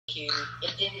Q,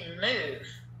 it didn't move.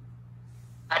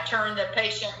 I turned the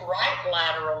patient right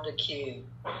lateral to Q,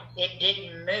 it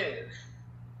didn't move.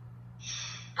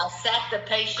 I sat the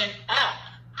patient up,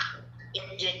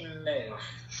 it didn't move.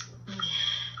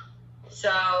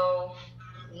 So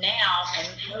now, and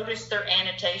notice their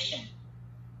annotation.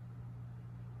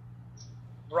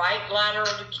 Right lateral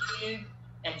to Q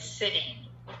and sitting.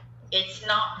 It's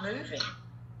not moving.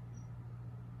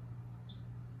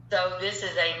 So this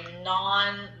is a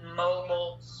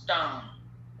non-mobile stone.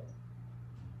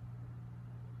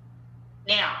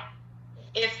 Now,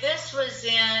 if this was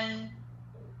in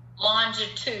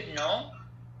longitudinal,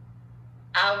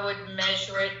 I would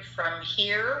measure it from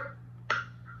here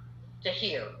to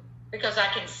here because I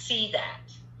can see that.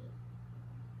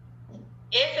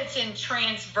 If it's in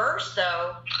transverse,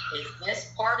 though, is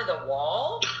this part of the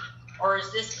wall or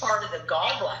is this part of the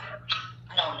gallbladder?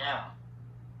 I don't know.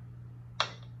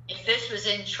 If this was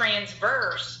in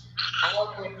transverse,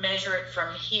 I would measure it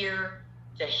from here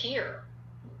to here.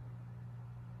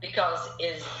 Because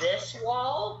is this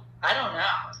wall? I don't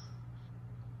know.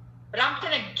 But I'm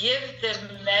going to give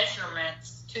the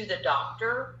measurements to the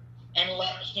doctor and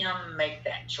let him make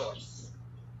that choice.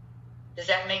 Does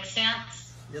that make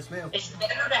sense? Yes, ma'am. It's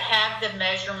better to have the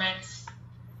measurements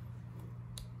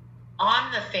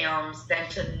on the films than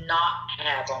to not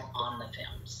have them on the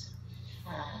films.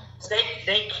 So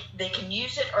they can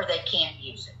use it or they can't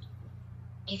use it.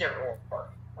 Either or.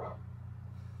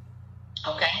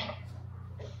 Okay?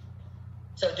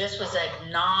 So this was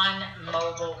a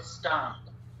non-mobile stone.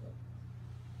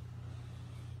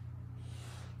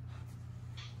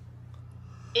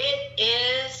 It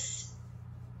is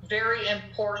very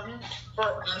important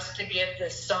for us to give the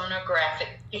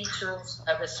sonographic features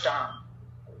of a stone.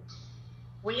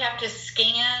 We have to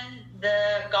scan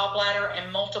the gallbladder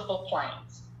in multiple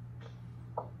planes.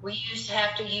 We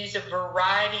have to use a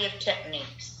variety of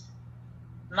techniques.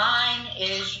 Mine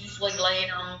is usually laying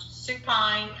on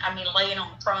supine, laying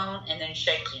on prone and then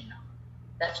shaking them.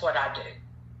 That's what I do.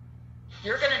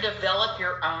 You're going to develop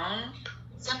your own.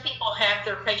 Some people have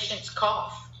their patients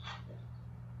cough,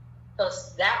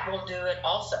 because that will do it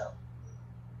also.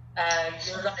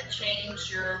 You're going to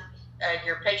change your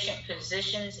patient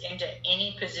positions into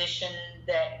any position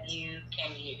that you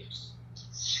can use.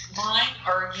 Mine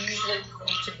are usually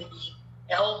going to be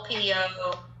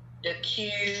LPO, the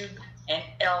cube, and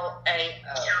LAO.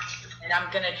 And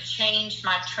I'm going to change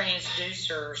my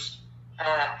transducers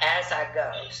as I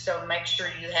go. So make sure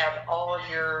you have all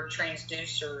your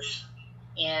transducers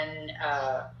in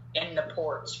the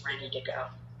ports ready to go.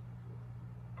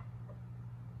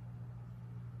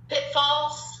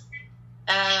 Pitfalls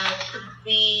could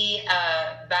be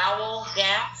bowel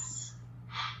gaps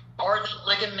or the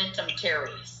ligamentum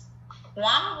teres.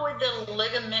 Why would the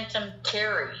ligamentum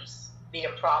teres be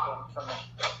a problem for me?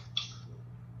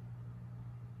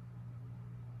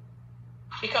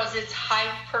 Because it's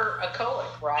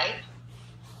hyperechoic, right?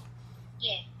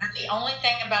 Yeah. The only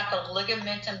thing about the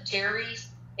ligamentum teres,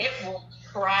 it will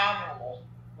travel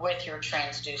with your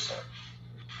transducer.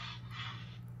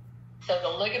 So the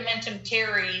ligamentum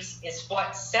teres is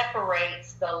what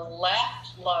separates the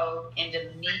left lobe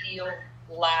into medial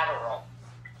lateral.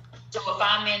 So if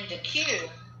I'm in the Q,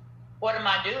 what am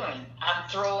I doing? I'm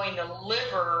throwing the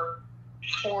liver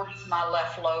towards my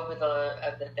left lobe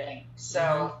of the thing.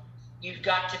 So you've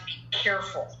got to be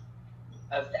careful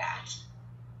of that.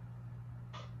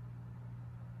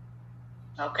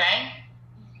 Okay?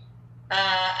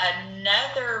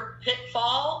 Another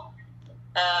pitfall,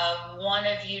 one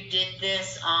of you did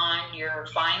this on your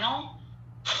final,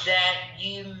 that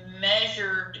you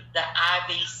measured the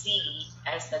IVC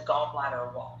as the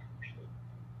gallbladder wall.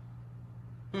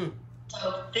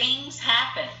 So things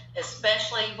happen,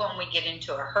 especially when we get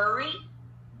into a hurry.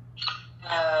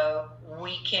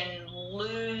 We can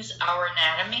lose our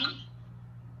anatomy.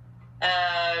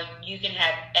 You can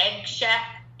have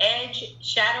edge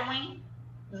shadowing,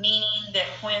 meaning that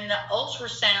when the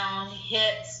ultrasound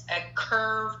hits a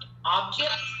curved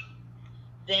object,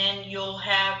 then you'll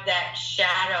have that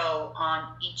shadow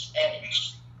on each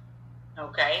edge.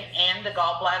 Okay? And the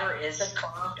gallbladder is a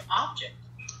curved object.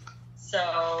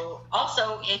 So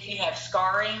also, if you have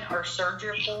scarring or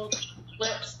surgical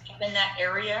flips up in that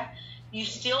area, you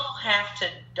still have to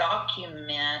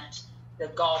document the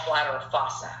gallbladder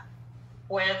fossa,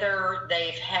 whether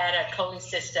they've had a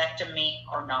cholecystectomy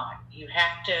or not. You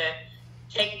have to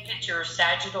take pictures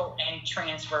sagittal and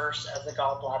transverse of the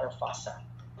gallbladder fossa.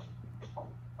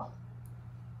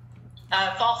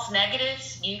 False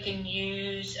negatives, you can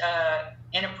use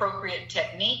inappropriate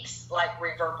techniques like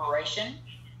reverberation,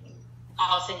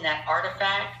 causing that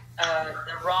artifact.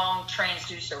 the wrong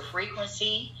transducer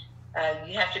frequency.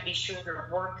 You have to be sure to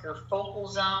work your focal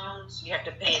zones. You have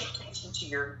to pay attention to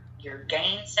your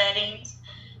gain settings.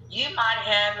 You might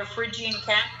have a Phrygian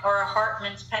cap or a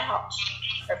Hartmann's pouch.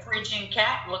 A Phrygian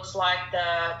cap looks like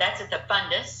that's at the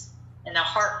fundus, and the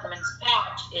Hartmann's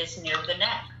pouch is near the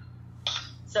neck.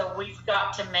 So we've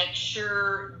got to make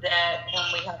sure that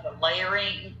when we have a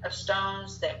layering of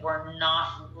stones that we're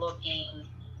not looking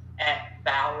at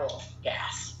bowel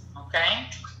gas, okay?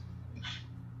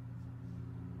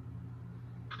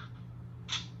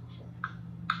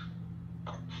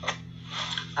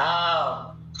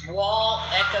 Oh, wall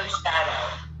echo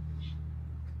shadow.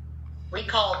 We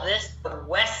call this the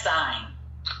West sign.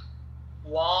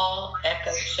 Wall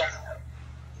echo shadow.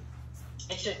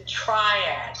 It's a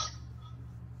triad.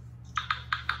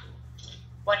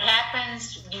 What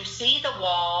happens, you see the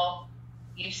wall,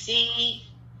 you see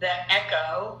the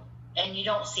echo, and you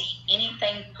don't see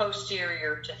anything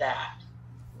posterior to that.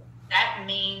 That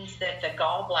means that the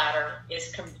gallbladder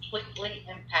is completely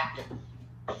impacted.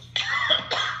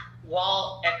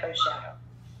 Wall echo shadow.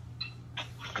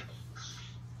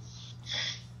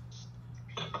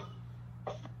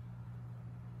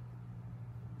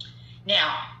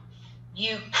 Now,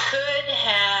 you could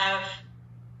have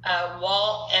a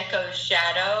wall echo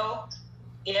shadow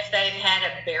if they've had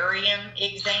a barium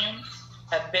exam.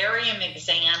 A barium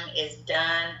exam is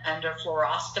done under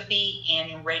fluoroscopy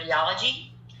and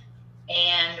radiology,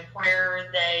 and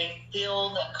where they fill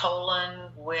the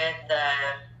colon with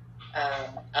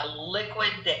a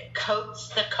liquid that coats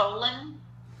the colon,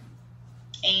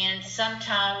 and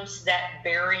sometimes that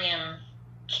barium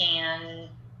can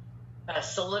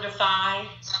solidify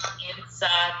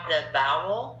inside the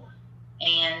bowel,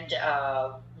 and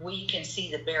we can see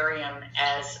the barium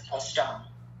as a stone.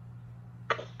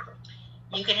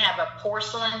 You can have a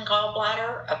porcelain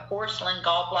gallbladder. A porcelain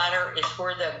gallbladder is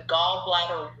where the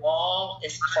gallbladder wall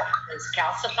is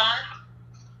calcified.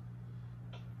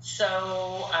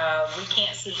 So we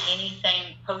can't see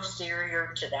anything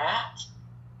posterior to that.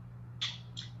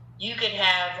 You could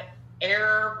have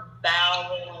air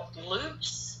bowel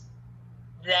loops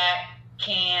that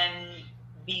can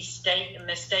be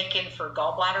mistaken for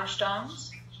gallbladder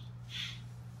stones.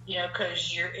 You know,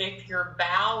 because if your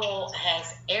bowel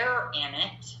has air in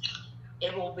it,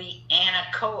 it will be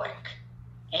anechoic,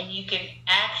 and you can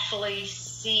actually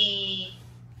see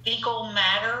fecal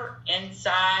matter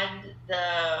inside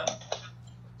the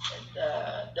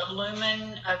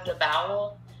lumen of the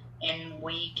bowel, and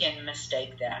we can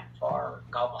mistake that for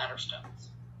gallbladder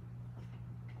stones.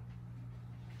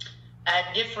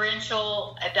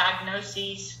 Differential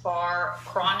diagnoses for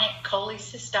chronic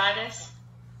cholecystitis.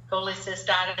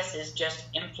 Cholecystitis is just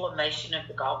inflammation of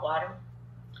the gallbladder.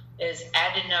 Is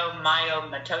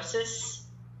adenomyomatosis,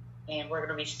 and we're going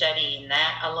to be studying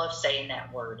that. I love saying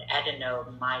that word,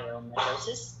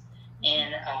 adenomyomatosis,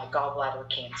 and gallbladder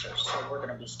cancer. So we're going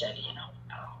to be studying all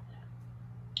that.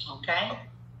 Okay?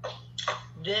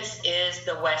 This is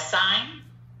the West sign.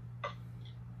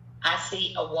 I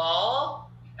see a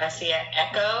wall, I see an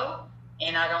echo,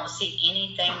 and I don't see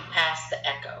anything past the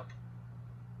echo.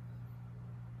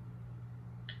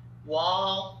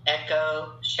 Wall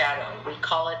echo shadow. We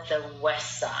call it the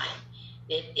West sign.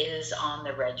 It is on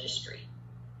the registry.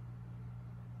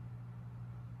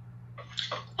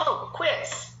 Oh,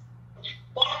 quiz.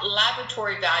 What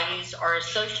laboratory values are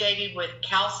associated with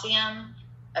calcium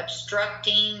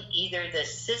obstructing either the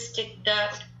cystic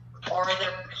duct or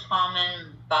the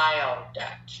common bile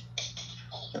duct?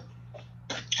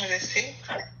 Let's see.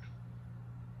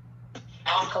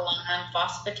 Alkaline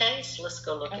phosphatase. Let's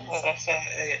go look at this.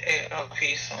 That's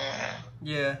ALP somewhere.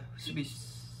 Yeah, should be.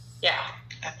 Yeah.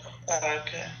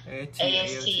 Okay.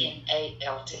 AST and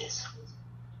ALT.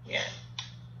 Yeah.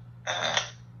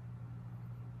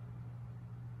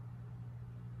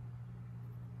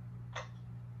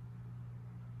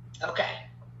 Okay.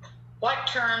 What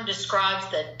term describes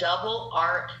the double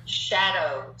arc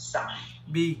shadow sign?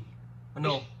 B. Oh,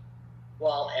 no.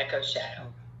 Wall echo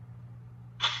shadow.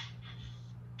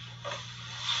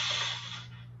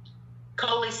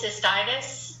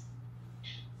 Cholecystitis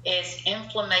is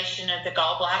inflammation of the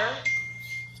gallbladder,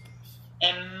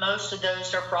 and most of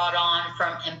those are brought on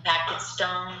from impacted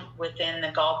stone within the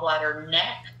gallbladder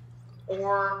neck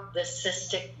or the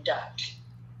cystic duct.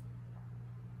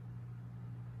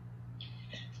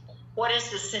 What is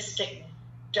the cystic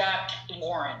duct,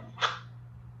 Lauren?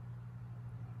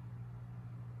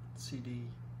 CD.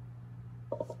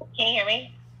 Can you hear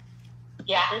me?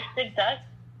 Yeah. Cystic duct?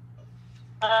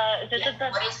 Is it the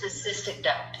duct? What is the cystic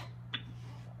duct?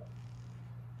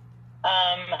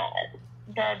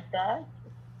 The duct?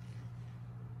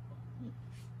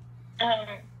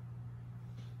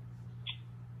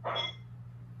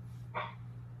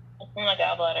 From the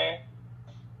gallbladder.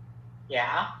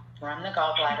 Yeah, from the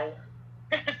gallbladder.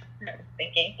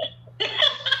 Thinking.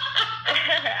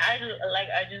 I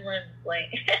just went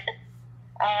blank.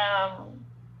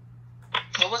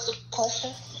 What was the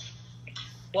question?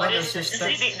 What is the the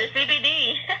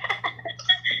CBD?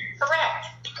 correct?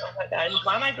 Oh my gosh,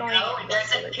 why am I going? No, it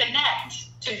doesn't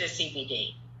connect to the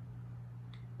CBD.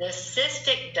 The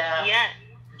cystic duct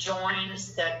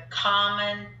joins the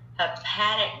common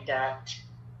hepatic duct,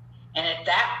 and at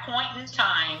that point in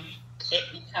time, it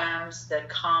becomes the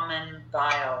common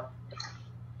bile.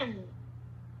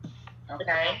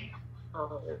 Okay?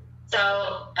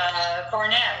 So,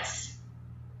 Farnez,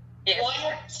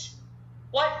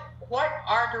 what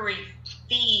artery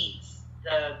feeds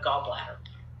the gallbladder?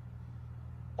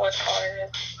 What artery?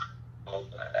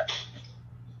 Gallbladder.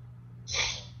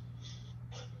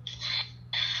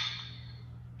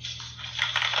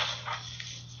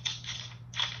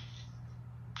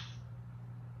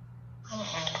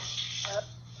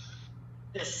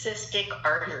 The cystic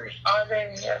artery.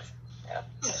 Artery, yes. Yeah.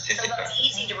 So that's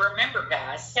easy to remember,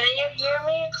 guys. Can you hear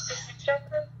me, Sister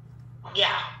Jessica?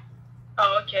 Yeah.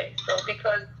 Oh, okay. So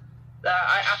because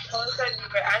I apologize, you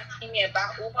were asking me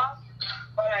about Uber,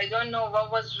 but I don't know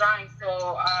what was wrong. So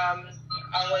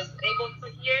I was able to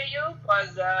hear you,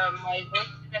 but my voice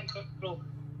didn't go through.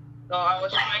 So I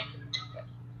was trying to.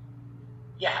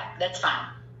 Yeah, that's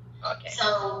fine. Okay.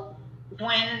 So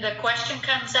when the question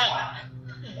comes up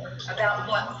about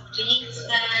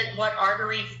what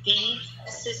artery feeds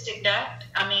the cystic duct,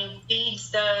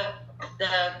 feeds the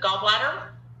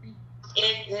gallbladder,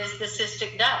 it is the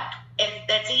cystic duct.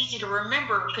 That's easy to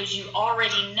remember because you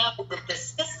already know that the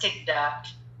cystic duct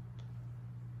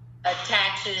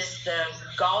attaches the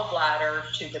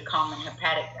gallbladder to the common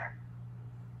hepatic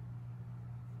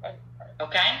duct.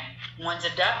 Okay? One's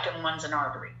a duct and one's an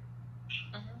artery.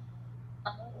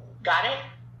 Got it?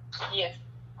 Yes.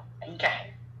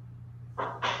 Okay.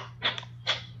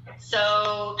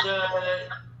 So the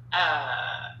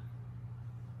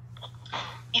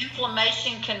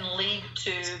inflammation can lead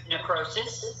to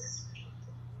necrosis,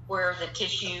 where the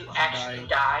tissue actually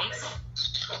dies.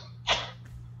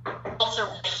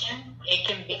 Ulceration, it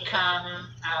can become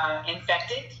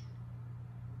infected.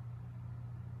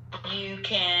 It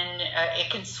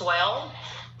can swell.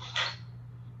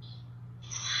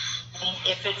 And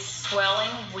if it's swelling,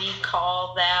 we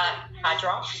call that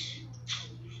hydrops.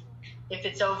 If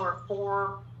it's over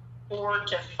 4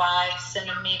 to 5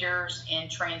 centimeters in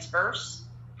transverse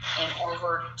and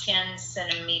over 10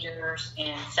 centimeters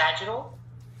in sagittal,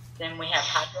 then we have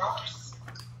hydrops.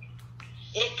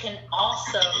 It can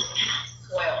also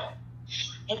swell.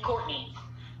 Hey, Courtney,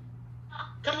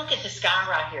 come look at the sky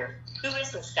right here. Who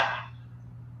is this guy?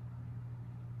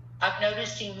 I've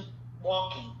noticed him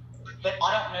walking, but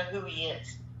I don't know who he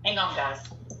is. Hang on, guys.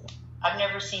 I've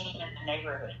never seen him in the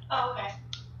neighborhood. Oh, okay.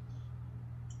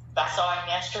 I saw him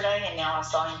yesterday, and now I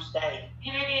saw him today. He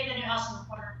may be at the new house in the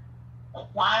corner.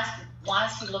 Why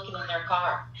is he looking in their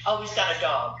car? Oh, he's got a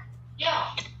dog.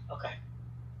 Yeah. Okay.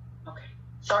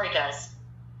 Sorry, guys.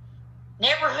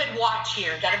 Neighborhood watch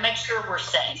here. Got to make sure we're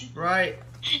safe. Right.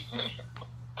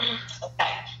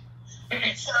 Okay.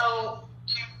 So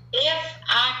if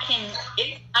I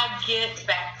get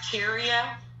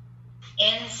bacteria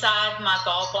inside my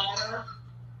gallbladder,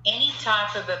 any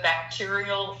type of a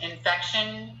bacterial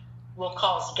infection will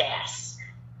cause gas.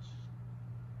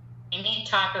 Any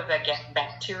type of a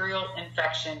bacterial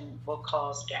infection will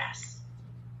cause gas.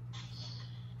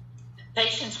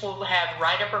 Patients will have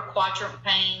right upper quadrant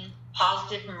pain,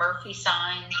 positive Murphy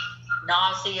sign,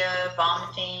 nausea,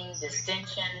 vomiting,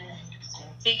 distension,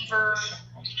 fever,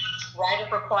 right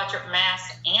upper quadrant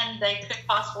mass, and they could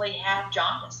possibly have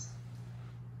jaundice.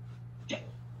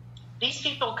 These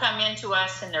people come into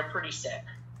us and they're pretty sick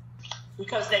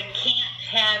because they can't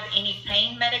have any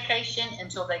pain medication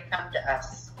until they come to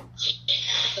us.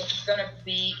 So it's going to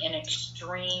be in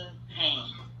extreme pain.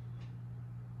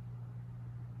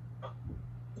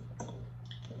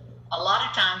 A lot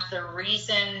of times the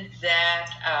reason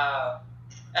that,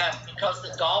 because the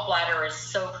gallbladder is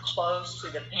so close to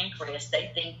the pancreas, they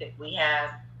think that we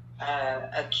have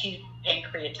acute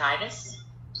pancreatitis.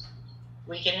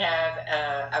 We can have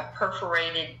a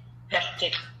perforated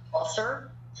peptic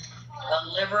ulcer, a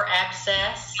liver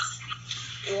abscess,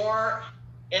 or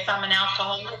if I'm an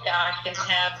alcoholic, I can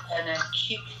have an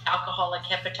acute alcoholic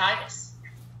hepatitis.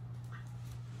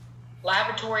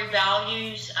 Laboratory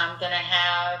values, I'm going to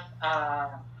have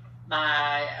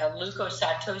my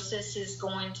leukocytosis is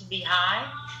going to be high.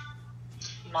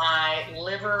 my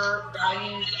liver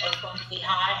values are going to be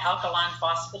high, alkaline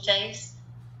phosphatase,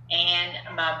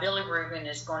 and my bilirubin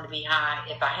is going to be high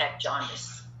if I have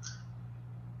jaundice.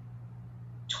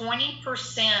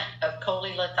 20% of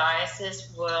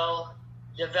cholelithiasis will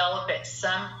develop at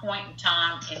some point in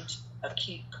time into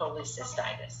acute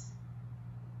cholecystitis.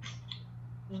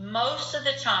 Most of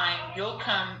the time, you'll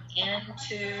come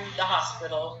into the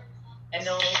hospital and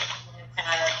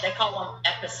they call them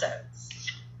episodes.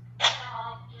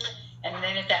 And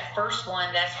then at that first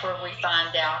one, that's where we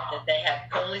find out that they have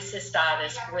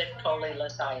cholecystitis with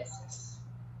cholelithiasis.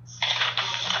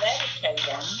 Medicate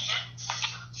them,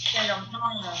 send them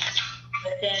home,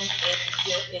 but then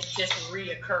it's just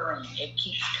reoccurring. It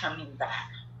keeps coming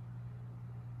back.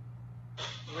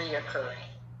 Reoccurring.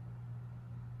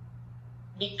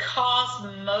 Because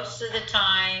most of the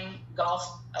time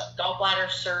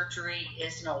gallbladder surgery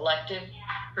is an elective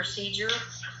procedure,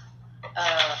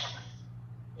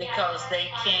 because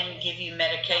they can give you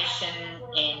medication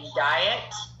and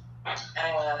diet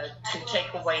to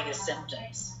take away the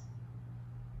symptoms.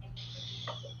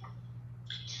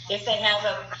 If they have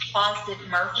a positive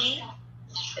Murphy,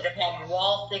 they have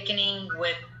wall thickening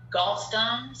with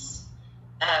gallstones,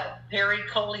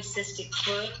 pericholecystic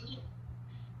fluid,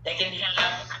 they can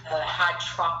have a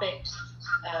hydropic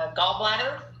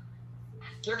gallbladder.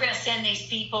 You're going to send these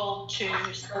people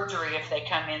to surgery if they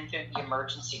come in through the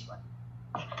emergency room.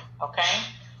 Okay?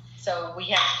 So we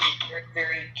have to be very,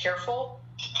 very careful,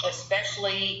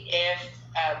 especially if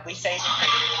we say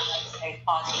that they have a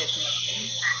positive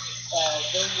Murphy.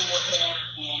 They'll go ahead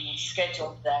and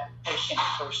schedule that patient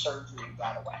for surgery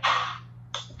right away.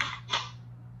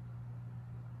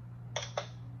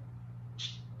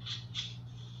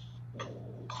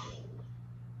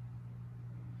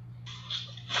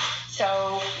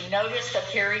 So notice the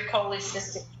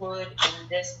pericholecystic fluid in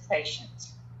this patient.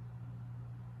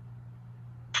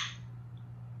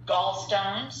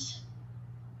 Gallstones.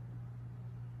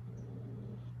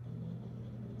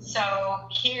 So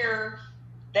here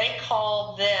they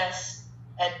call this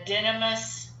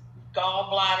adenomous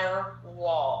gallbladder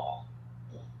wall.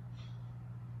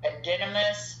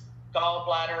 Adenomous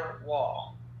gallbladder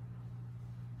wall.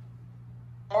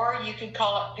 Or you could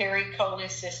call it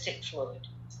pericholecystic fluid,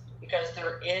 because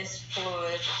there is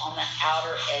fluid on the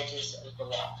outer edges of the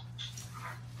wall.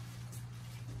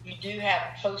 You do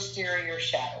have posterior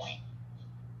shadowing.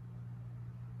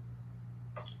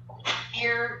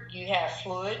 Here you have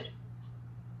fluid,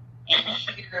 and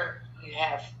here you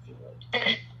have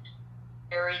fluid.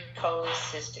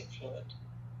 Pericholecystic fluid.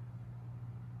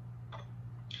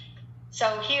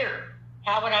 So here,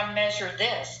 how would I measure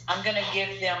this? I'm going to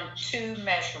give them two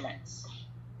measurements.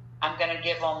 I'm going to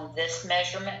give them this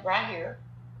measurement right here,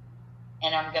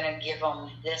 and I'm going to give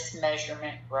them this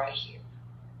measurement right here.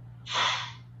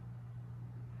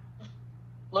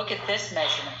 Look at this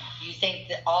measurement. You think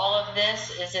that all of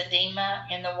this is edema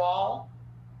in the wall?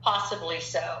 Possibly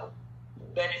so.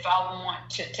 But if I want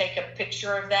to take a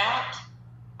picture of that,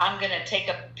 I'm going to take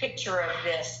a picture of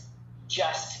this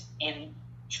just in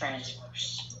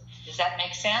transverse. Does that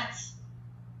make sense?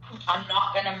 I'm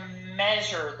not going to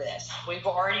measure this. We've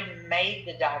already made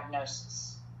the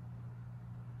diagnosis.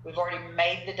 We've already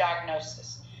made the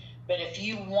diagnosis. But if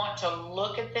you want to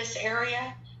look at this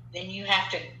area, then you have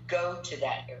to go to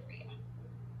that area.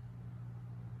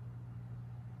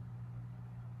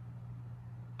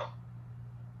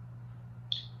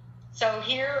 So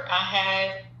here I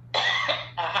have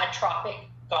a hydropic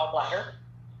gallbladder,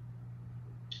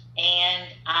 and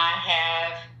I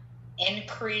have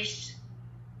increased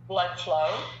blood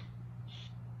flow.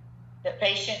 The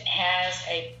patient has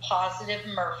a positive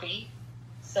Murphy,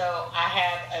 so I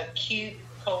have acute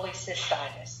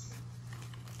cholecystitis.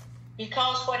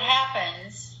 Because what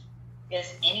happens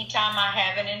is anytime I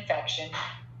have an infection,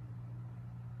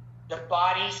 the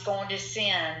body's going to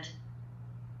send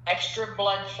extra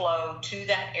blood flow to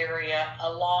that area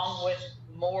along with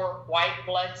more white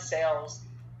blood cells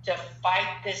to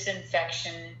fight this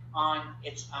infection on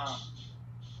its own.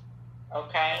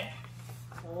 Okay?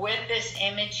 With this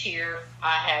image here,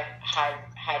 I have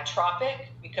hydropic,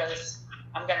 because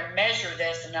I'm going to measure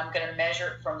this, and I'm going to measure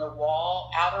it from the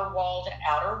wall, outer wall to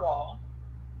outer wall.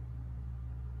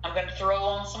 I'm going to throw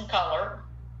on some color.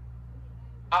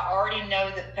 I already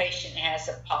know the patient has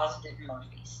a positive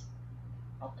Murphy's.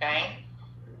 Okay?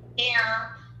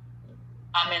 Here,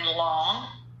 I'm in long.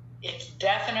 It's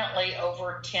definitely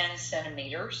over 10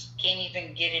 centimeters. Can't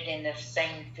even get it in the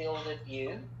same field of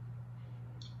view.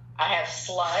 I have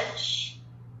sludge.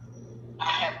 I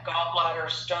have gallbladder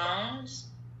stones.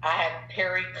 I have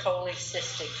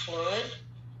pericholecystic fluid.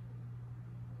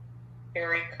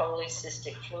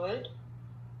 pericholecystic fluid.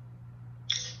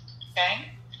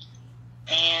 Okay?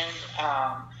 And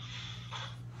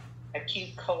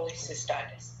acute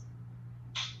cholecystitis.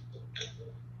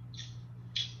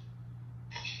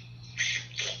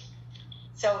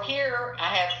 So here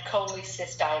I have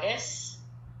cholecystitis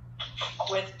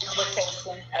with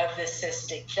dilatation of the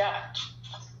cystic duct.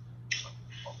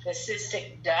 The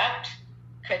cystic duct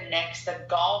connects the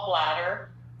gallbladder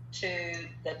to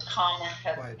the common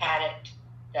hepatic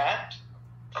duct.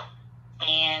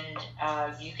 And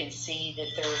you can see that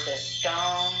there's a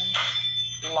stone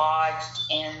lodged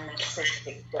in the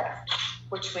cystic duct,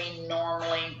 which we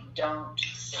normally don't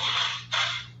see.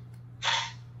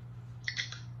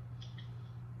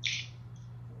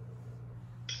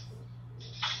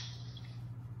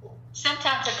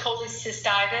 Sometimes a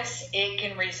cholecystitis, it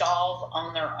can resolve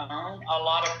on their own. A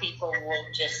lot of people will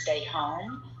just stay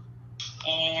home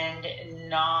and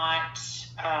not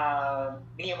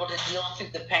be able to deal through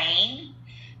the pain.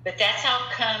 But that's how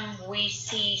come we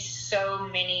see so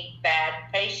many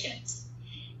bad patients,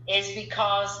 is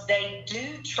because they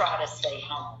do try to stay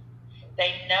home.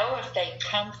 They know if they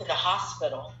come to the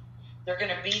hospital, they're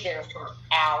going to be there for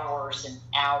hours and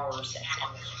hours and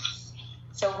hours.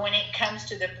 So when it comes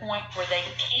to the point where they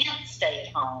can't stay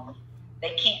at home,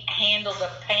 they can't handle the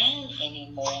pain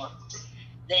anymore,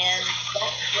 then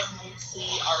that's when we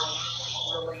see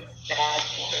our really bad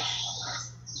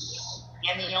patients.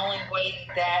 And the only way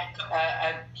that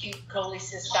acute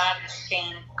cholecystitis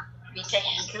can be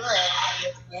taken care of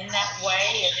is in that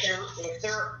way. If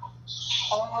they're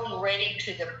already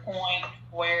to the point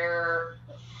where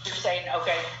they're saying,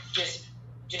 okay, just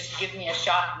give me a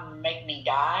shot and make me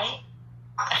die,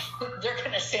 they're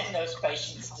going to send those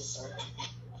patients to surgery.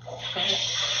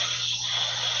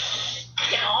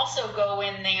 You can also go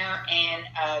in there and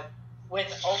with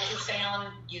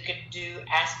ultrasound, you could do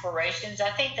aspirations.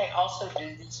 I think they also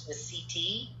do this with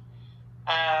CT.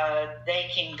 They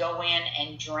can go in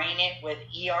and drain it with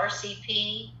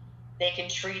ERCP. They can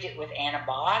treat it with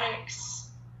antibiotics.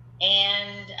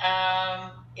 And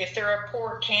if they're a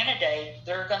poor candidate,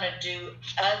 they're going to do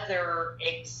other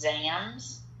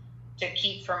exams to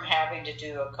keep from having to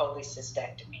do a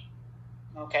cholecystectomy.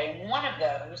 Okay, and one of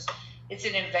those, it's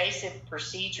an invasive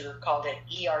procedure called an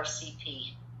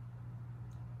ERCP.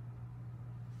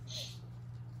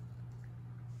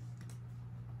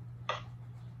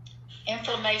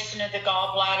 Inflammation of the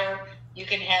gallbladder, you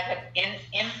can have an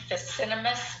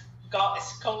emphysematous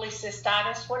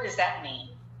cholecystitis. What does that mean?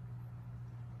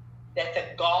 That the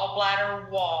gallbladder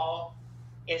wall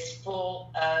is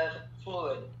full of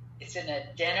fluid. It's an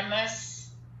edematous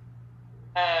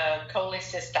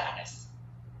cholecystitis.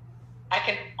 I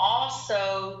can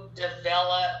also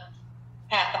develop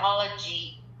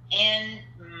pathology in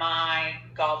my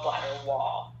gallbladder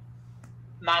wall.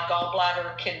 My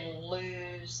gallbladder can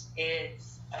lose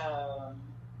its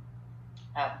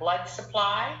blood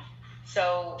supply,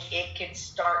 so it can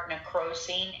start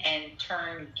necrosing and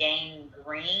turn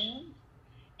gangrene,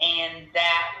 and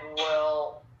that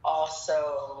will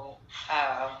also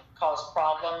cause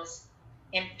problems.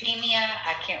 Empyema,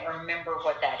 I can't remember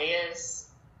what that is.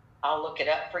 I'll look it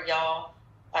up for y'all.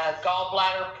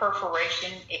 Gallbladder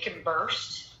perforation, it can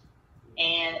burst,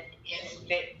 and if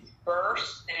it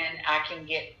bursts, then I can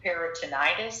get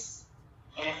peritonitis,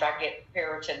 and if I get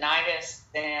peritonitis,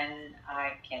 then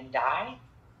I can die.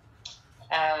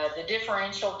 The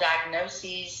differential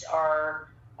diagnoses are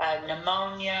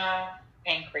pneumonia,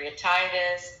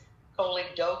 pancreatitis,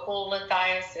 choledochal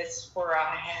lithiasis, where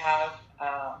I have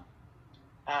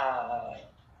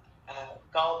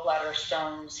gallbladder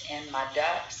stones in my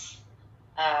ducts,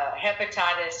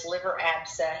 hepatitis, liver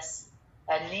abscess,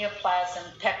 a neoplasm,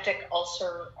 peptic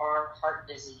ulcer, or heart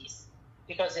disease,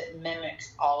 because it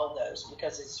mimics all of those,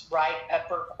 because it's right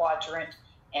upper quadrant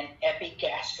and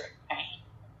epigastric pain.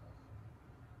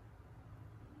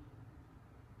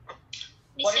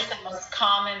 What is the most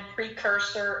common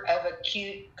precursor of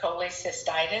acute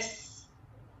cholecystitis?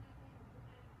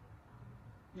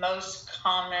 Most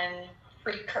common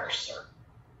precursor.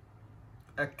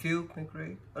 Acute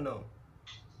pancreatitis? Oh, no.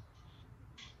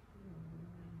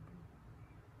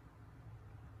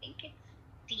 I think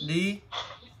it's D?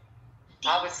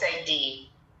 I would say D.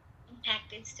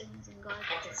 Impacted stones in gallbladder.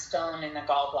 Impacted stone in the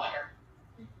gallbladder.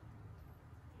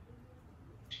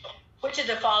 Which of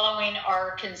the following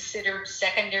are considered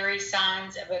secondary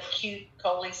signs of acute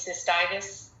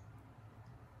cholecystitis?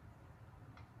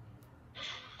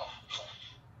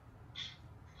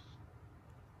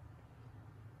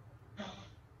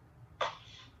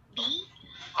 B?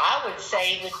 I would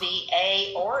say it would be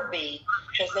A or B,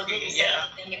 because they didn't say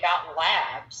anything about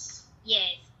labs.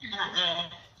 Yes,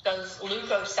 Because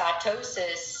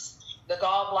leukocytosis, the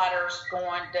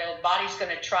body's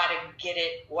going to try to get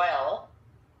it well.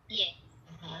 Yes.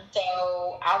 So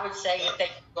I would say if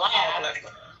they lab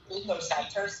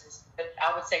leukocytosis, but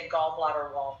I would say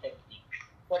gallbladder wall thickening.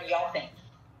 What do y'all think?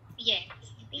 Yes.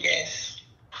 Yes.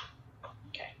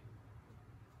 Okay.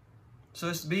 So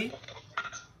it's B?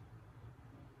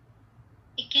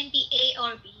 It can be A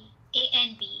or B. A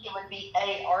and B. It would be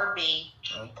A or B,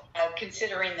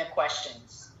 considering the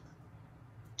questions.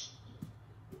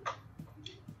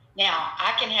 Now,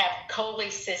 I can have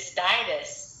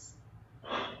cholecystitis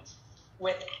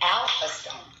without a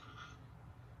stone.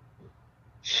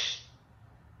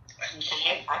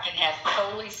 Okay, I can have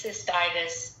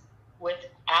cholecystitis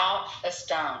without a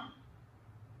stone.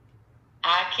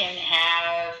 I can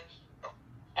have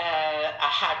a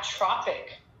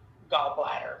hypertrophic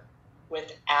gallbladder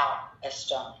without a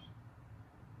stone.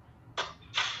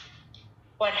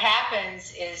 What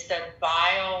happens is the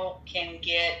bile can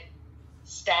get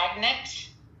stagnant.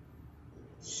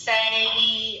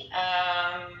 Say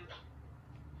I'm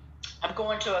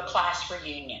going to a class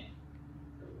reunion.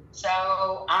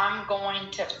 So I'm going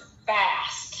to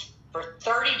fast for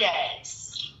 30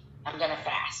 days. I'm going to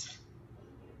fast.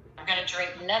 I'm going to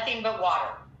drink nothing but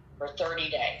water for 30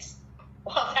 days.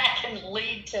 Well, that can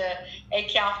lead to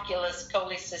acalculous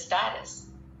cholecystitis,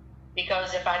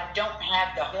 because if I don't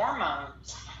have the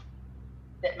hormones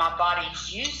that my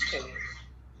body's used to,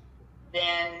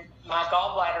 then my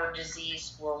gallbladder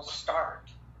disease will start.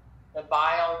 The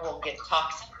bile will get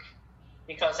toxic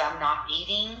because I'm not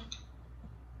eating,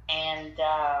 and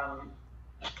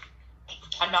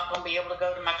I'm not going to be able to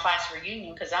go to my class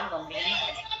reunion because I'm going to be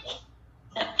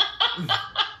eating.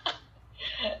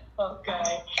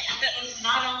 Okay.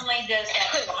 Not only does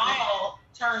that bile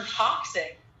turn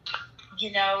toxic,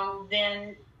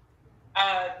 then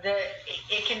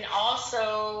it can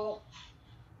also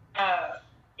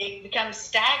it becomes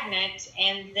stagnant,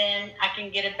 and then I can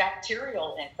get a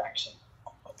bacterial infection.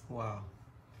 Wow.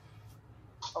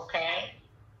 Okay.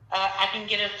 I can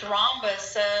get a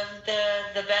thrombus of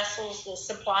the vessels that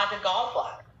supply the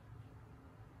gallbladder.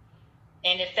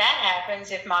 And if that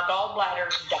happens, if my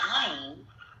gallbladder's dying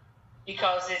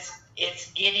because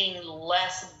it's getting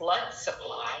less blood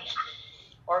supply,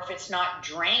 or if it's not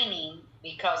draining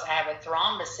because I have a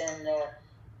thrombus in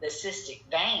the cystic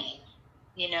vein,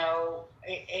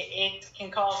 it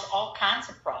can cause all kinds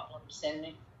of problems.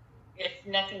 And if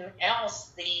nothing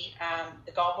else, the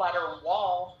gallbladder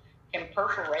wall can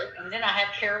perforate, and then I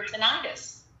have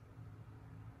peritonitis.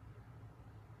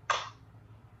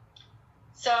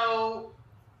 So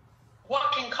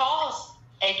what can cause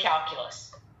acalculous?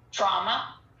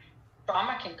 Trauma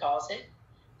can cause it.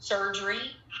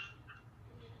 Surgery,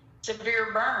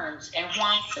 severe burns. And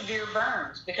why severe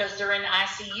burns? Because they're in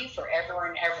ICU forever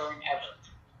and ever and ever.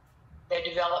 They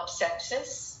develop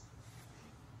sepsis.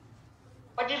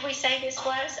 What did we say this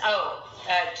was?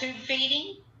 Tube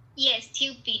feeding. Yes,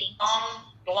 tube feeding.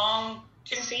 Long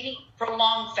tube feeding.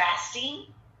 Prolonged fasting.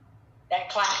 That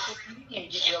class reunion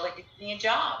really gives me a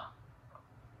job.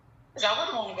 Because I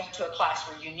wouldn't want to go to a class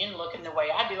reunion looking the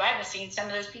way I do. I haven't seen some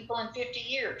of those people in 50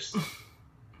 years.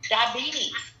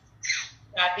 Diabetes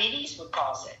would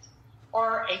cause it.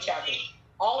 Or HIV.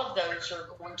 All of those are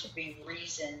going to be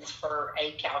reasons for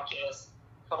acalculous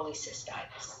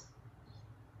cholecystitis.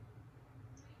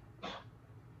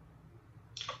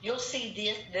 You'll see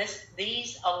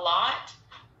these a lot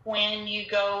when you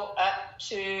go up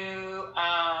to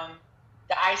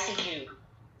the ICU.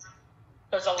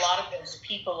 Because a lot of those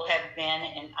people have been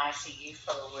in ICU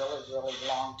for a really, really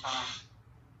long time.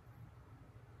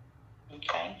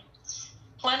 Okay.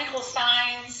 Clinical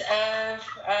signs of,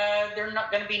 they're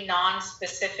not going to be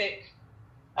non-specific.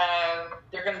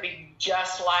 They're going to be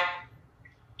just like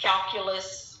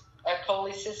calculus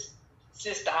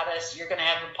cholecystitis. You're going to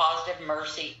have a positive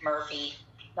Murphy,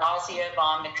 nausea,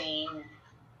 vomiting,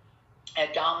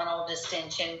 abdominal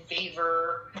distension,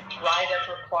 fever, right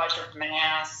upper quadrant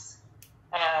mass.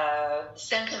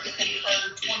 Symptoms can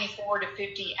occur 24 to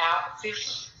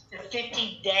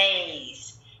 50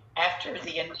 days after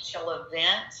the initial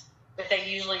event, but they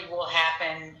usually will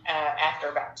happen after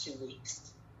about 2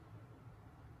 weeks.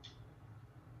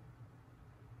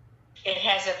 It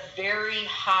has a very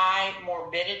high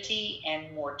morbidity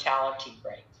and mortality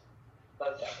rate.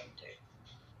 Both of them do.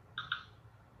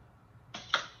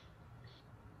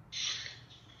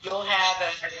 You'll have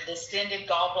a distended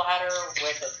gallbladder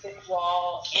with a thick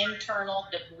wall, internal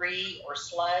debris or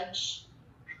sludge.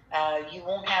 You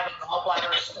won't have a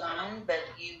gallbladder stone, but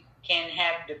you can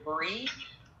have debris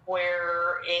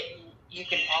where you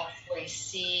can actually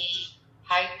see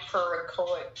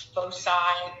hyperechoic foci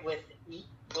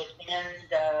within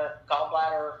the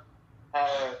gallbladder.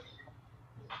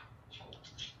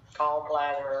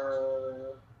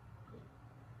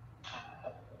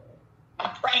 My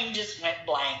brain just went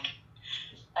blank.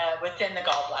 Within the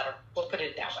gallbladder, we'll put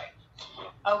it that way.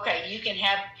 Okay, you can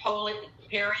have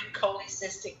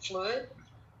pericholecystic fluid.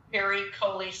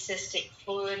 Pericholecystic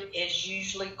fluid is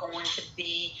usually going to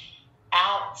be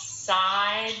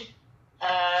outside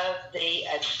of the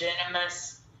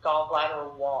adenomous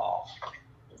gallbladder wall.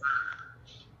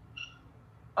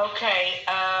 Okay,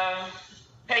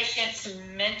 patients'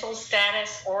 mental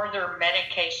status or their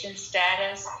medication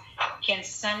status can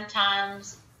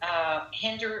sometimes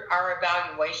hinder our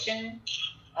evaluation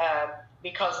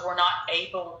because we're not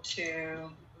able to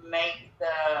make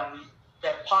the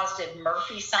positive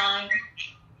Murphy sign.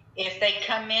 If they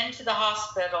come into the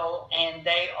hospital and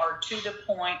they are to the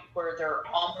point where they're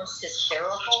almost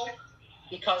hysterical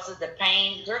because of the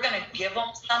pain, they're going to give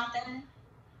them something,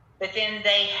 but then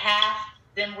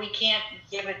then we can't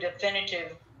give a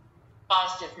definitive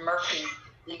positive Murphy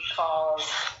because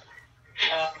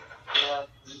of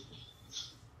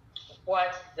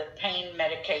what the pain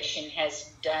medication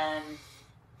has done.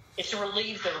 It's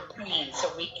relieved their pain,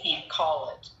 so we can't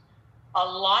call it. A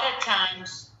lot of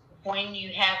times when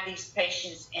you have these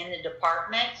patients in the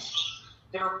department,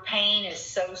 their pain is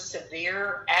so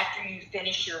severe, after you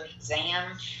finish your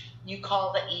exam, you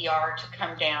call the ER to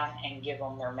come down and give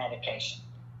them their medication.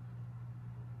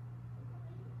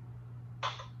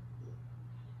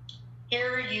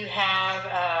 Here you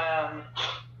have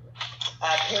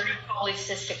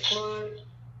pericholecystic fluid,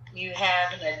 you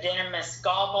have an adenomous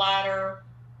gallbladder,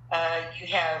 you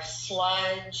have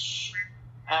sludge,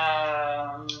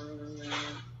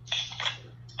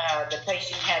 the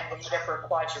patient had whatever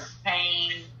quadrant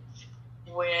pain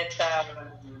with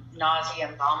nausea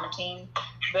and vomiting.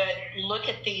 But look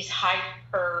at these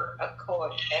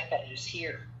hyperechoic echoes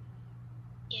here.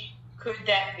 Yeah. Could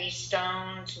that be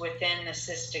stones within the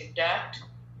cystic duct?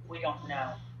 We don't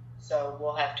know. So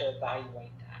we'll have to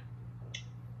evaluate that.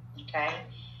 Okay.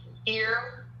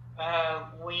 Here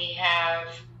we have,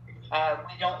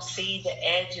 we don't see the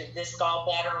edge of this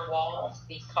gallbladder wall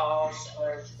because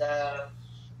of the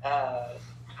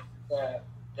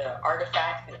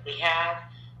artifact that we have.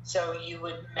 So you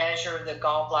would measure the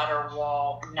gallbladder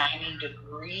wall 90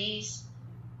 degrees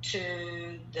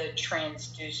to the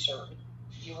transducer.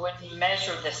 You wouldn't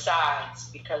measure the sides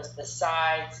because the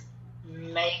sides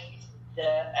make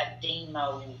the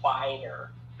edema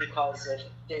wider because of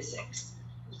physics.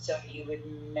 So you would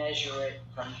measure it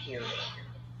from here to here.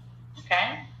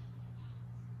 Okay?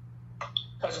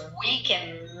 Because we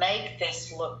can make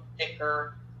this look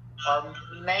thicker or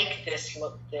make this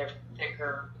look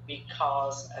thicker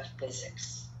because of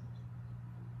physics.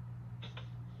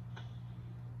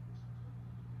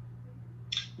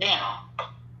 Now,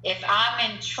 if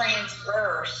I'm in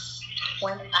transverse,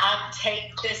 when I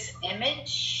take this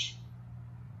image,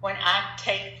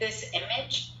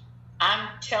 I'm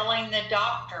telling the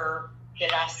doctor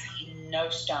that I see no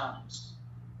stones.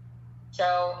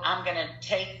 So I'm going to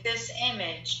take this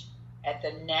image at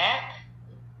the neck,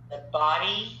 the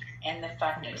body, and the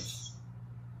fundus.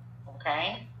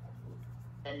 Okay?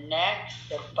 The neck,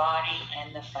 the body,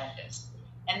 and the fundus.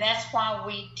 And that's why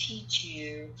we teach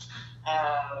you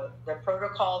the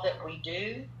protocol that we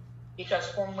do,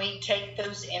 because when we take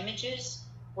those images,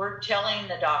 we're telling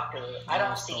the doctor, I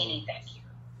don't see anything here.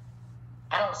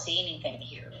 I don't see anything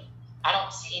here. I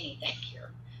don't see anything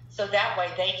here. So that way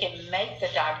they can make the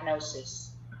diagnosis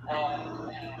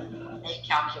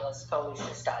acalculous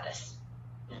cholecystitis.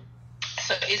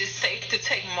 So it is safe to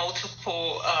take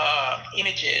multiple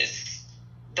images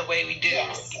the way we do,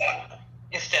 yes,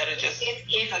 instead of just,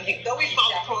 if though we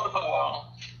follow protocol.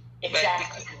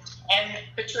 Exactly. And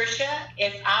Patricia,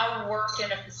 if I worked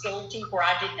in a facility where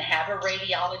I didn't have a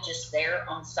radiologist there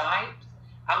on site,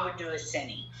 I would do a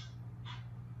cine.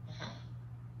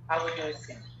 I would do a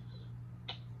cine.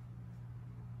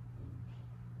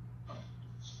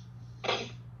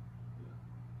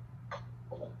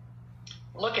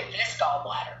 Look at this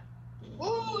gallbladder.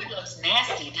 Ooh, it looks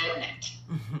nasty, doesn't it?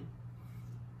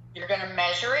 You're going to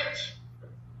measure it.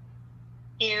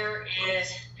 Here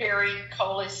is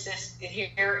pericholecystic.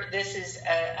 Here, this is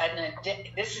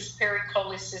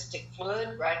pericholecystic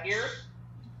fluid right here.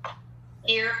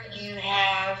 Here you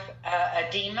have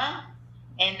edema,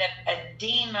 and the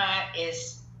edema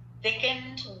is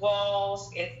thickened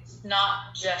walls. It's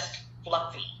not just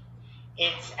fluffy.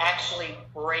 It's actually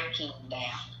breaking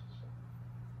down.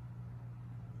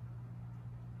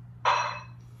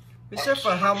 Mister,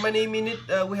 for how many minutes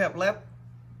we have left?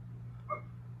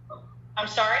 I'm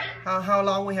sorry? How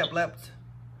long we have left?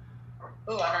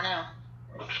 Oh, I don't know.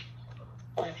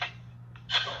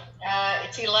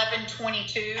 It's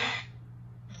 11:22.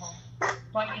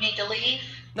 What, you need to leave?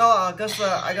 No, because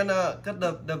I'm gonna cut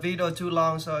the video too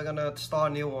long, so I'm gonna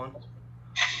start a new one.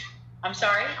 I'm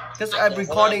sorry? Because I'm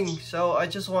recording, so I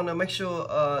just want to make sure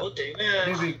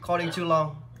they're recording too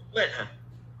long.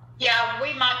 Yeah,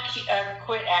 we might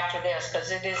quit after this because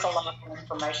it is a lot of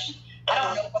information. I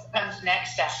don't know what comes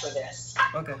next after this.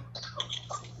 Okay.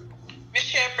 Ms.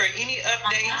 Shepherd, any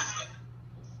updates?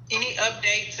 Any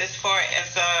updates as far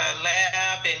as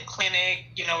lab and clinic?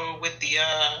 You know, with the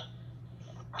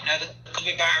the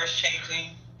COVID virus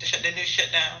changing, the new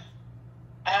shutdown.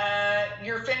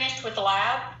 You're finished with the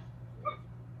lab.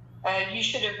 You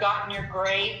should have gotten your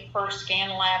grade for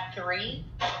scan lab 3,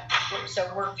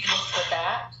 so we're finished with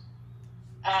that.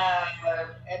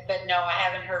 But no, I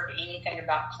haven't heard anything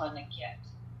about clinic yet.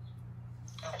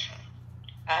 Okay.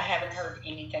 I haven't heard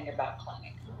anything about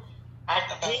clinic. I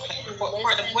did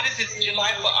what is it,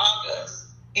 July for August?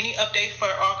 Any update for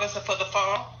August or for the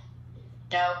fall?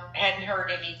 No, hadn't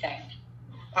heard anything.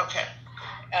 Okay.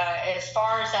 As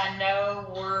far as I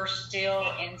know, we're still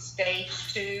in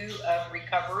stage 2 of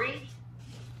recovery.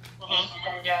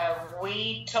 And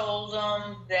we told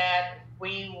them that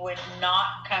we would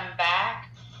not come back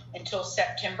until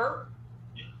September.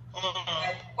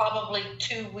 Probably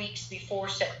 2 weeks before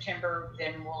September,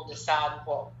 then we'll decide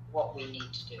what we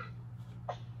need to do.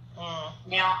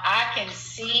 Now, I can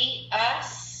see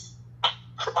us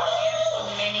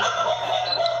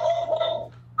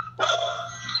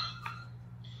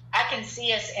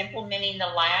implementing the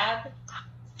lab.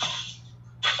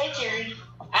 Hey, Jerry.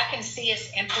 I can see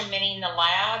us implementing the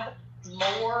lab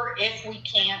more if we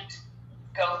can't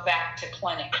go back to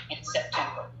clinic in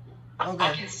September. Okay.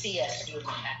 I can see us doing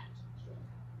that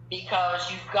because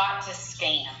you've got to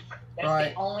scan. That's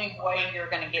Right. the only way you're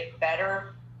going to get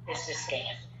better is to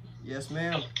scan. Yes,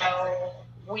 ma'am. So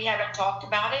we haven't talked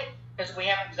about it because we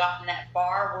haven't gotten that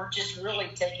far. We're just really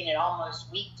taking it almost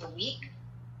week to week.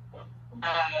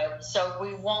 So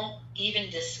we won't even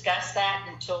discuss that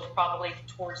until probably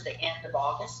towards the end of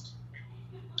August.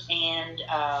 And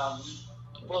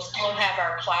we'll still have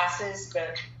our classes,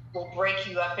 but we'll break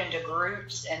you up into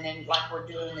groups and then like we're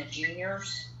doing the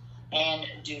juniors and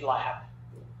do lab.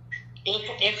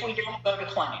 If we don't go to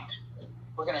clinic,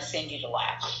 we're going to send you to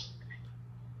lab.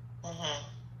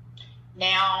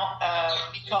 Now,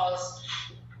 because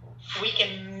we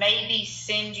can maybe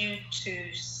send you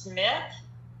to Smith,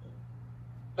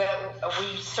 but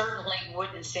we certainly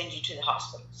wouldn't send you to the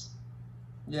hospitals.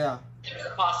 Yeah. There's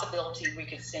a possibility we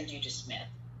could send you to Smith.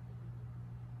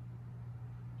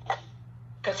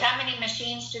 Because how many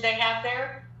machines do they have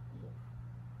there?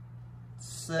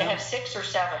 7. They have 6 or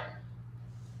 7.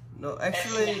 No,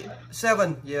 actually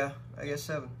 7. Yeah, I guess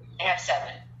 7. They have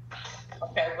 7.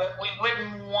 Okay, but we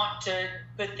wouldn't want to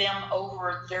put them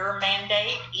over their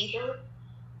mandate either.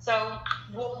 So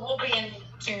we'll be in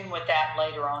tune with that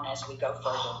later on as we go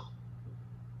further.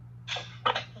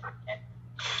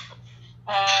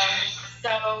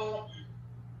 So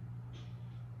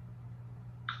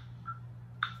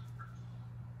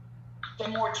the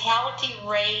mortality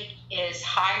rate is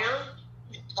higher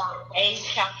for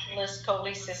acalculous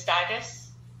cholecystitis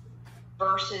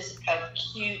versus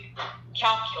acute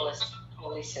calculus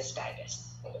cholecystitis.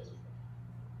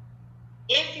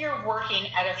 If you're working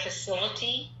at a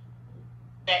facility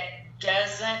that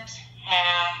doesn't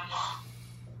have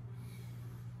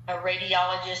a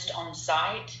radiologist on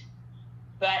site,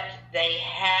 but they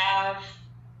have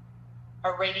a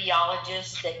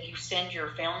radiologist that you send your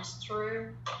films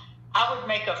through, I would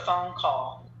make a phone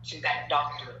call to that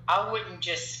doctor. I wouldn't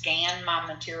just scan my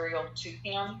material to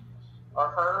him or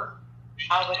her.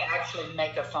 I would actually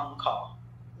make a phone call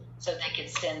so they could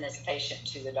send this patient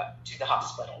to the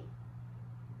hospital.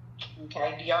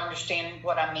 Okay, do you understand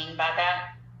what I mean by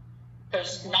that?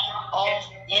 Because not all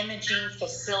imaging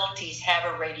facilities have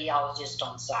a radiologist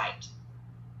on site.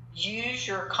 Use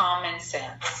your common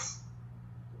sense.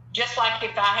 Just like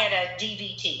if I had a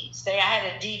DVT, say I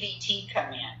had a DVT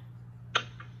come in,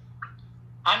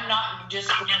 I'm not just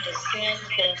going to send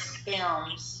those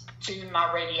films to my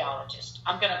radiologist.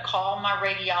 I'm going to call my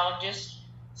radiologist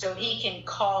so he can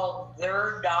call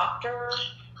their doctor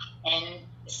and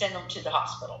send them to the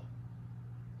hospital.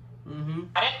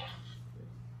 Right?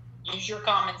 Use your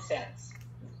common sense.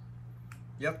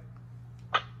 Yep.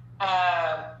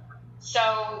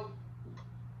 So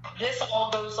this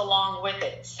all goes along with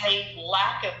it. Say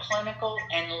lack of clinical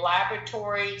and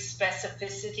laboratory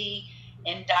specificity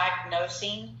in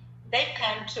diagnosing, they've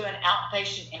come to an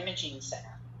outpatient imaging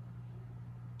center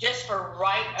just for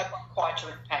right upper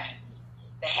quadrant pain.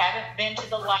 They haven't been to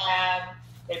the lab.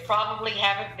 They probably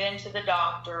haven't been to the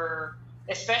doctor,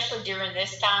 especially during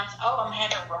this time. Oh, I'm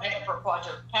having right upper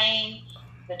quadrant pain.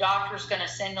 The doctor's going to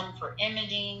send them for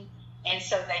imaging, and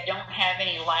so they don't have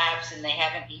any labs and they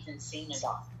haven't even seen a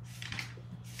doctor.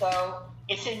 So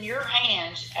it's in your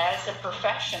hands as a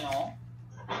professional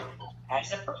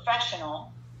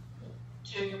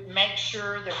to make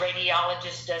sure the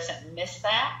radiologist doesn't miss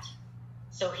that,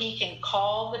 so he can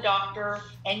call the doctor,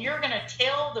 and you're going to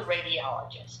tell the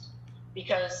radiologist,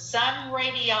 because some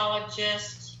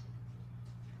radiologists,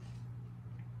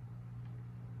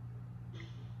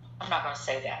 I'm not going to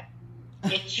say that.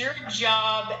 It's your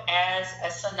job as a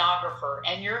sonographer,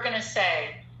 and you're going to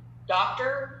say,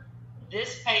 doctor,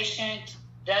 this patient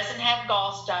doesn't have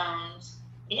gallstones.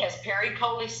 He has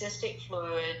pericholecystic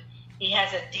fluid. He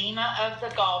has edema of the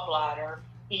gallbladder.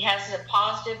 He has a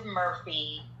positive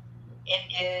Murphy.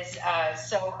 It is,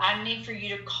 so I need for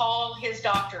you to call his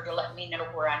doctor to let me know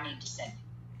where I need to send him.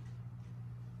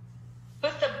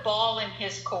 Put the ball in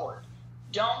his court.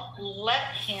 Don't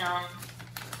let him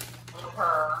or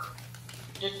her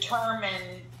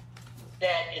determine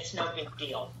that it's no big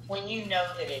deal when you know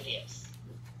that it is.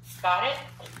 Got it?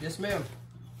 Yes, ma'am.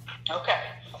 Okay.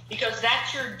 Because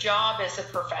that's your job as a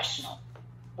professional.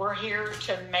 We're here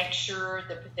to make sure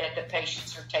that the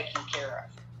patients are taken care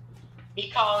of.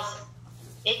 Because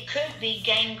it could be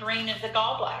gangrene of the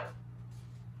gallbladder.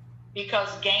 Because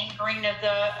gangrene of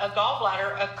the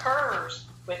gallbladder occurs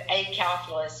with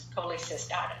acalculous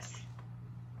cholecystitis.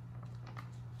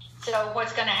 So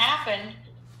what's going to happen,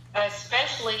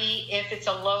 especially if it's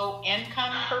a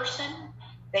low-income person,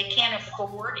 they can't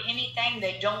afford anything.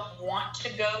 They don't want to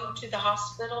go to the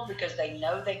hospital because they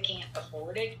know they can't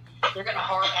afford it. They're going to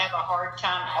have a hard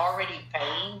time already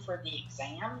paying for the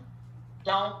exam.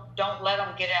 Don't let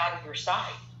them get out of your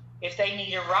sight. If they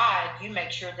need a ride, you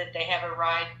make sure that they have a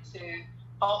ride to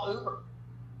call Uber.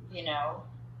 You know,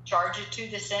 charge it to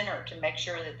the center to make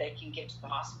sure that they can get to the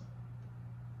hospital.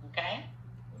 Okay?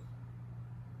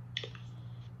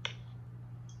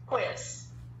 Quiz.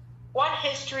 What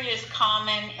history is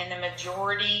common in the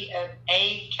majority of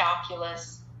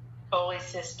acalculous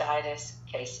cholecystitis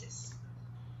cases?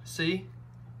 C.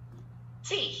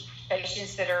 C.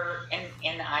 Patients that are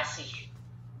in the ICU.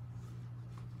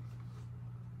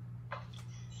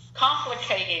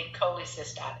 Complicated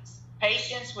cholecystitis.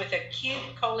 Patients with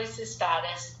acute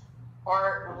cholecystitis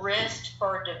are at risk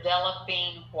for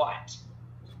developing what?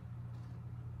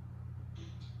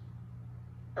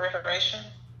 Perforation.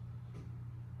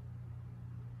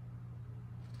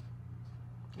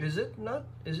 Is it not?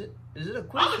 Is it a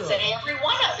quiz? I would say every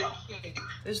one of them.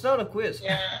 It's not a quiz.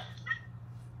 Yeah.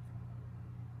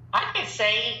 I could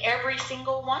say every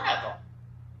single one of them.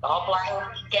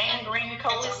 Gallbladder, gangrene,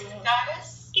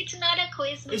 cholecystitis. It's not a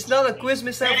quiz. It's not a quiz,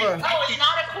 Miss Amber. Oh, it's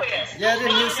not a quiz. Yeah, the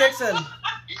new section. I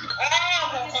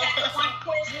just had one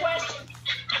quiz question.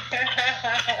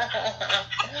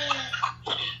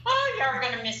 Oh, y'all are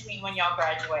going to miss me when y'all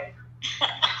graduate.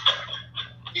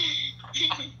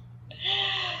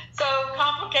 So,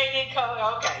 complicated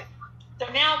okay. So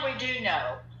now we do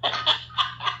know.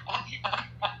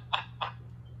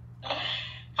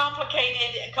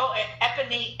 Complicated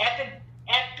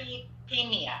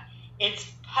epidemia.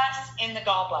 It's pus in the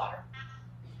gallbladder.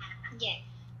 Yes.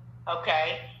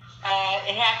 Okay.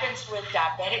 It happens with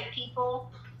diabetic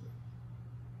people.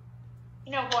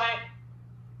 You know what?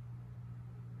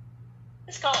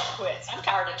 Let's call it quits. I'm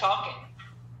tired of talking.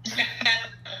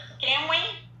 Can we?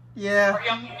 Yeah. Or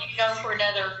y'all need to go for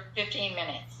another 15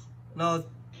 minutes? No.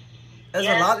 There's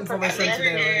a lot of information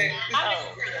today.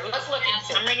 Let's look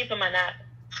into I'm ready for my nap.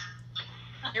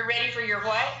 You're ready for your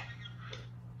what?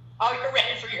 Oh, you're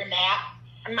ready for your nap?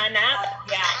 My nap?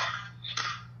 Yeah.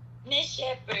 Miss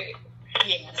Shepherd,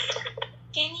 Yes.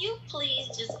 can you please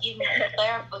just give me a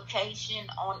clarification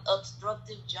on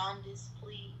obstructive jaundice,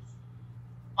 please?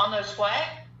 On those what?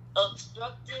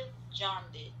 Obstructive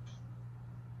jaundice.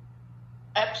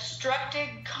 Obstructed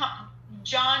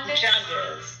jaundice?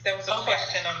 Jaundice. There was a Okay.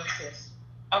 question on the quiz.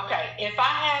 Okay, if I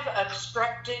have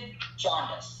obstructed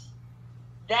jaundice,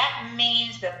 that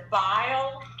means the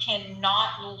bile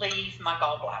cannot leave my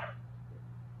gallbladder.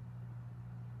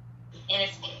 And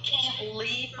if it can't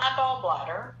leave my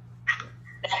gallbladder,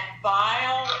 that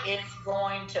bile is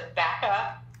going to back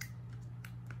up,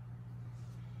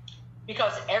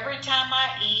 because every time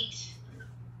I eat,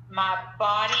 my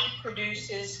body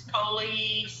produces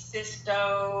cholecysto.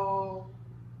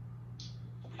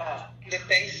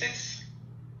 Lipasis.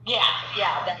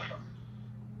 Yeah.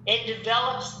 It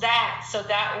develops that, so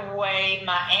that way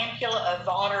my ampulla of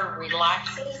water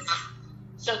relaxes,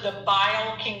 so the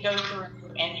bile can go through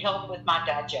and help with my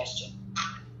digestion.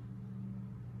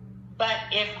 But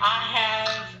if I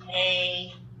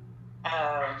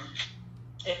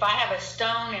have a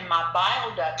stone in my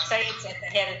bile duct, say it's at the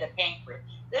head of the pancreas,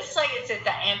 let's say it's at the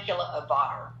ampulla of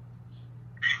Vater.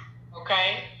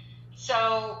 Okay,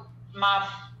 so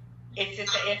if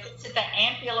it's at the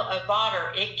ampulla of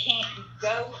Vater, it can't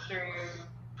go through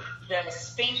the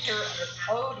sphincter of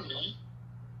Oddi,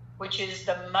 which is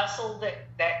the muscle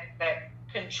that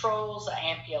controls the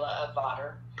ampulla of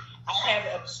Vater. I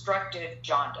have obstructive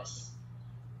jaundice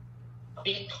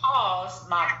because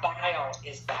my bile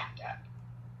is backed up.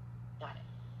 Got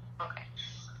it. Okay.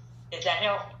 Did that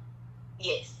help?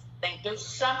 Yes. Thank you. There's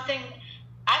something,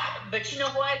 but you know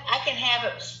what? I can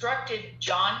have obstructive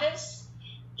jaundice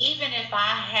even if I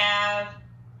have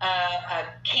a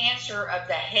cancer of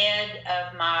the head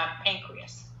of my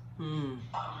pancreas.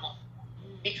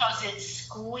 Because it's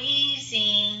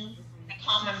squeezing the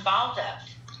common bile duct.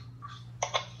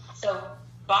 So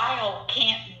bile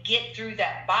can't get through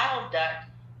that bile duct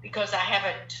because I have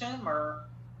a tumor,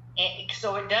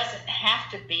 so it doesn't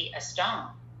have to be a stone.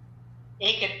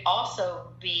 It could also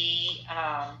be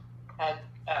a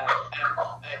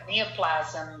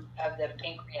neoplasm of the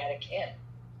pancreatic head.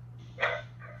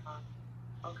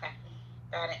 Okay,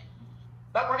 got it.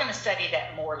 But we're going to study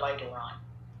that more later on.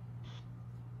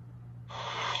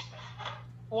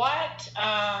 What,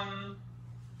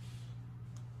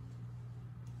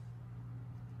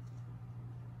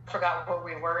 forgot where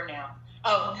we were now.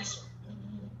 Oh,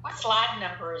 what slide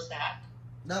number is that?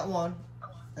 That one.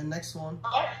 And next one.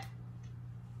 What?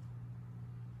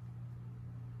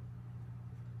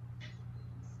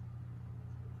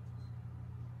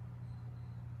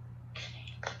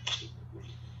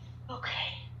 Okay.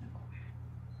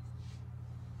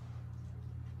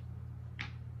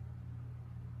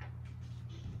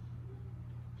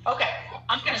 Okay,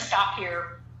 I'm going to stop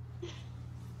here,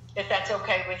 if that's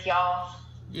okay with y'all.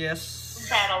 Yes. We've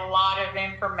had a lot of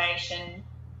information.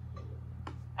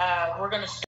 We're going to